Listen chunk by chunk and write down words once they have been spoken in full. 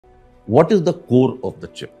What is the core of the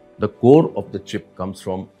chip? The core of the chip comes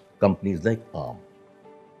from companies like ARM.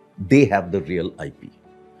 They have the real IP.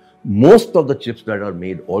 Most of the chips that are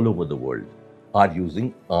made all over the world are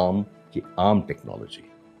using ARM technology.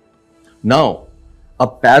 Now, a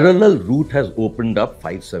parallel route has opened up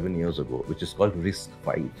 5-7 years ago, which is called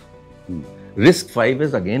RISC-V. RISC-V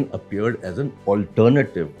has again appeared as an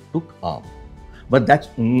alternative to ARM, but that's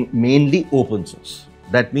mainly open source.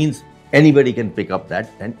 That means anybody can pick up that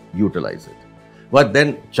and utilize it. But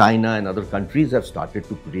then China and other countries have started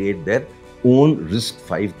to create their own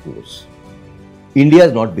RISC-V cores. India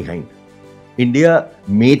is not behind.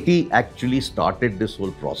 MeitY actually started this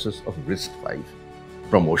whole process of RISC-V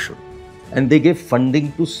promotion. And they gave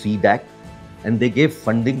funding to CDAC and they gave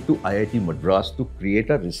funding to IIT Madras to create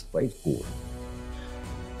a RISC-V core.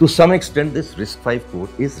 To some extent, this RISC-V core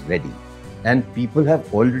is ready. And people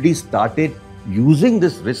have already started using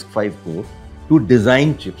this RISC-V core to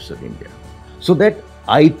design chips in India. So that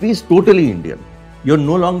IP is totally Indian. You're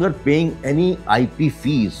no longer paying any IP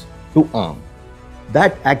fees to ARM.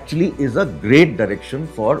 That actually is a great direction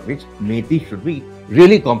for which MeitY should be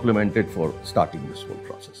really complimented for starting this whole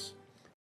process.